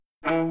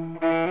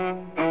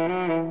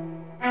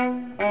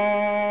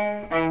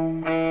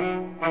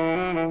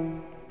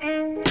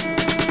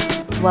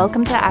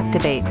Welcome to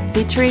Activate,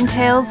 featuring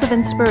tales of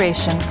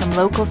inspiration from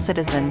local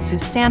citizens who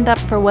stand up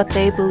for what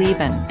they believe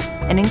in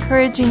and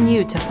encouraging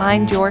you to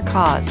find your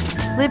cause,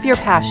 live your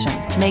passion,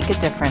 make a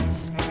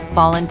difference.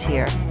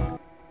 Volunteer.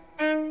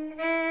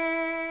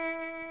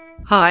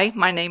 Hi,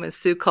 my name is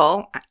Sue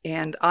Cull,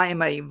 and I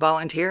am a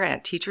volunteer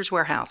at Teachers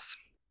Warehouse.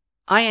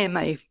 I am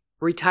a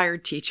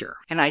retired teacher,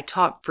 and I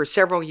taught for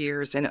several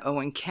years in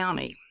Owen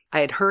County. I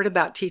had heard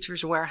about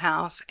Teachers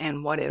Warehouse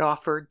and what it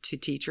offered to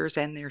teachers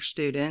and their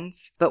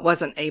students, but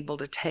wasn't able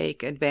to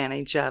take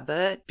advantage of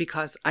it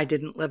because I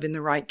didn't live in the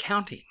right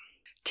county.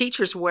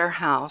 Teachers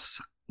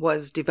Warehouse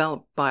was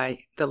developed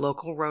by the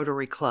local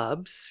Rotary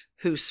clubs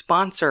who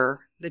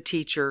sponsor the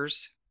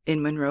teachers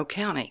in Monroe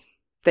County.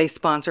 They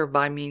sponsor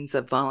by means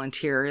of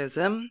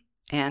volunteerism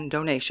and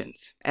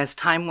donations. As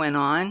time went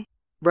on,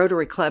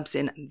 Rotary clubs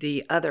in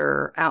the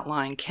other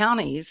outlying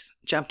counties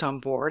jumped on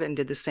board and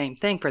did the same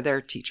thing for their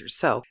teachers.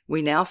 So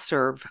we now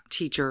serve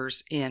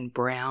teachers in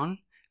Brown,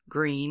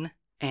 Greene,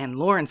 and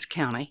Lawrence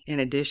County, in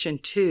addition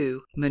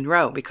to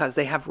Monroe, because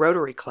they have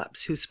Rotary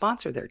clubs who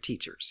sponsor their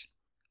teachers.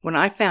 When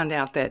I found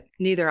out that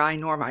neither I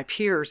nor my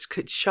peers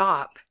could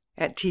shop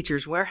at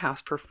Teachers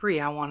Warehouse for free,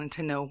 I wanted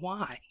to know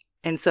why.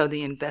 And so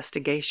the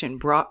investigation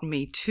brought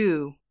me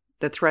to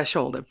the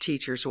threshold of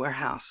Teachers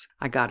Warehouse.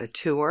 I got a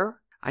tour.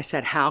 I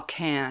said, how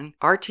can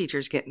our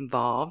teachers get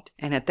involved?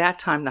 And at that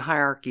time, the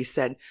hierarchy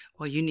said,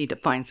 well, you need to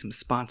find some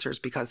sponsors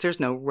because there's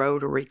no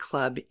Rotary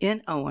Club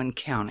in Owen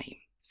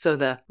County. So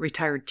the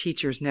Retired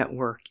Teachers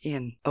Network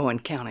in Owen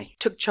County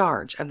took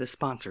charge of the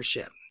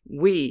sponsorship.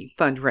 We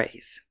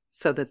fundraise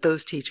so that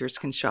those teachers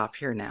can shop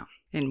here now.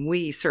 And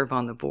we serve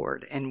on the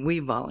board and we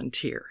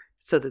volunteer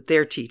so that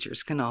their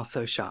teachers can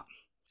also shop.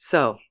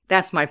 So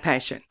that's my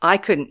passion. I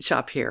couldn't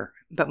shop here,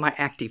 but my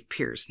active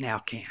peers now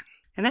can.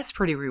 And that's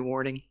pretty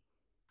rewarding.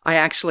 I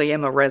actually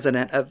am a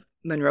resident of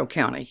Monroe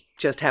County,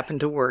 just happened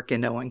to work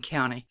in Owen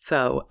County.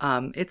 So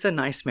it's a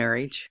nice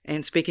marriage.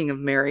 And speaking of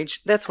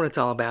marriage, that's what it's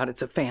all about.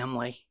 It's a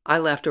family. I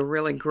left a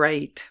really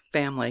great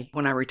family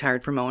when I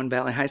retired from Owen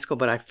Valley High School,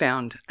 but I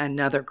found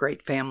another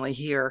great family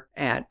here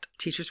at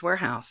Teachers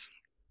Warehouse.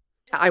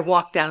 I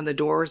walked out of the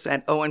doors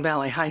at Owen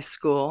Valley High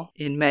School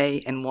in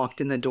May and walked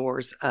in the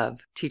doors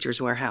of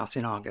Teachers Warehouse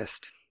in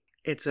August.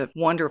 It's a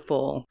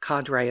wonderful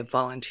cadre of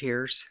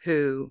volunteers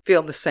who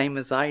feel the same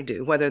as I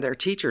do, whether they're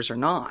teachers or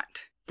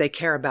not. They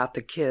care about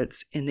the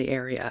kids in the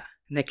area,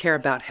 and they care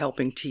about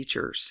helping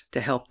teachers to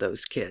help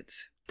those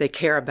kids. They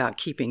care about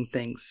keeping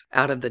things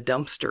out of the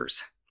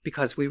dumpsters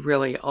because we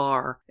really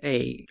are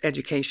an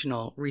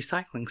educational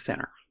recycling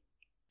center.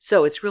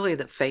 So it's really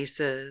the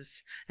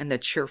faces and the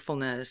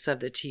cheerfulness of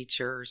the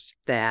teachers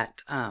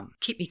that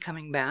keep me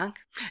coming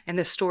back, and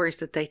the stories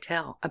that they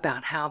tell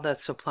about how the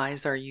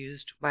supplies are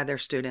used by their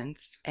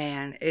students.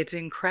 And it's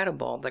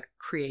incredible, the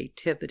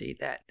creativity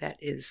that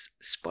is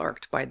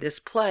sparked by this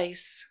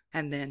place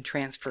and then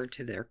transferred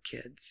to their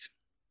kids.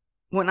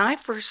 When I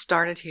first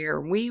started here,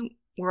 we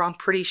were on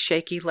pretty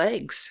shaky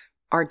legs.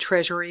 Our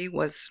treasury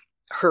was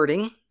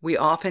hurting. We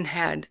often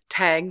had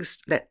tags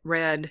that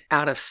read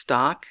out of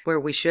stock where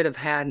we should have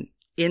had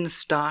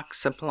in-stock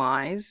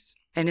supplies.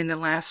 And in the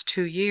last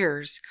 2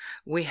 years,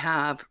 we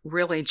have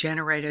really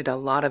generated a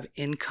lot of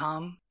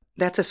income.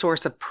 That's a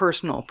source of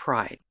personal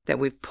pride that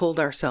we've pulled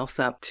ourselves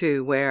up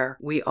to, where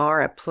we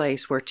are a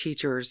place where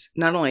teachers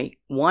not only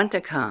want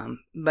to come,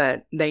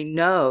 but they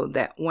know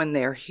that when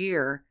they're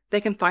here, they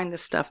can find the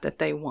stuff that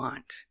they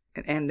want,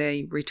 and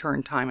they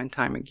return time and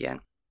time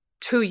again.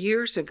 2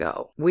 years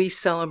ago, we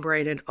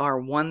celebrated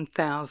our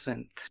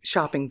 1,000th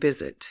shopping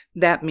visit.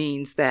 That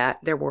means that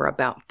there were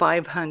about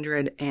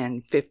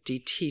 550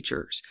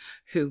 teachers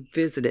who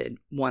visited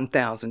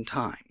 1,000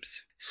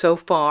 times. So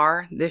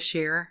far this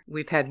year,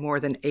 we've had more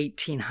than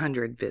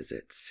 1,800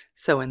 visits.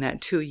 So in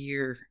that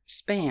 2-year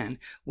span,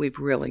 we've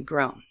really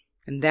grown.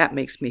 And that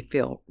makes me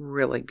feel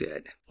really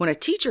good. When a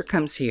teacher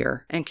comes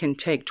here and can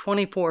take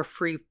 24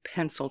 free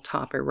pencil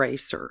top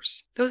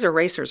erasers, those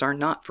erasers are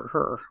not for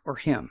her or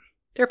him.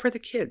 They're for the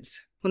kids.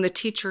 When the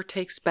teacher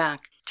takes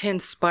back 10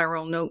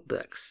 spiral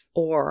notebooks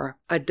or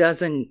a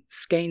dozen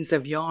skeins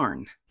of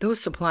yarn, those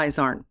supplies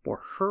aren't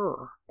for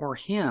her or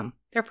him.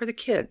 They're for the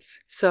kids.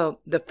 So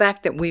the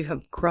fact that we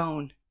have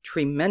grown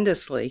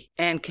tremendously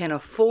and can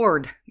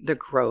afford the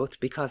growth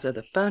because of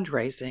the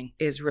fundraising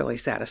is really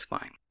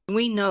satisfying.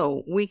 We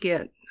know we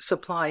get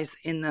supplies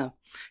in the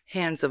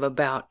hands of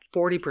about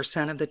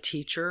 40% of the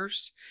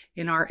teachers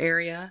in our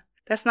area.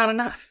 That's not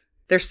enough.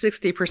 There's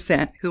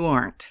 60% who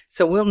aren't.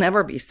 So we'll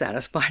never be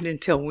satisfied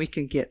until we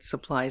can get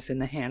supplies in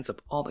the hands of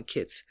all the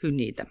kids who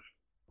need them.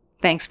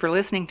 Thanks for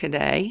listening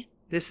today.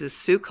 This is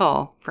Sue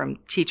Cull from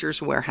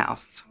Teachers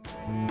Warehouse.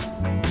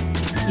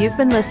 You've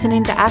been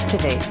listening to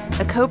Activate,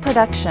 a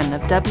co-production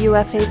of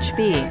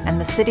WFHB and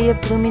the City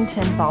of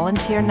Bloomington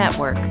Volunteer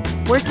Network,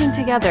 working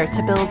together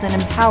to build an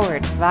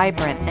empowered,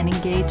 vibrant, and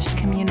engaged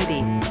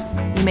community.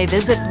 You may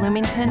visit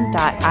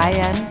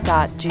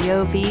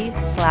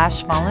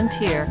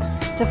bloomington.in.gov/volunteer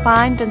to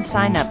find and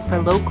sign up for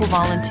local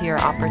volunteer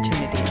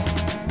opportunities.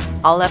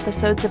 All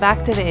episodes of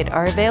Activate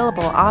are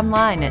available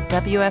online at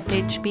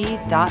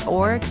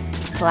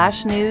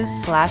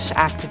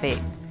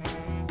wfhb.org/news/activate.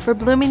 For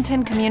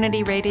Bloomington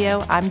Community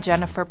Radio, I'm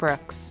Jennifer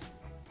Brooks.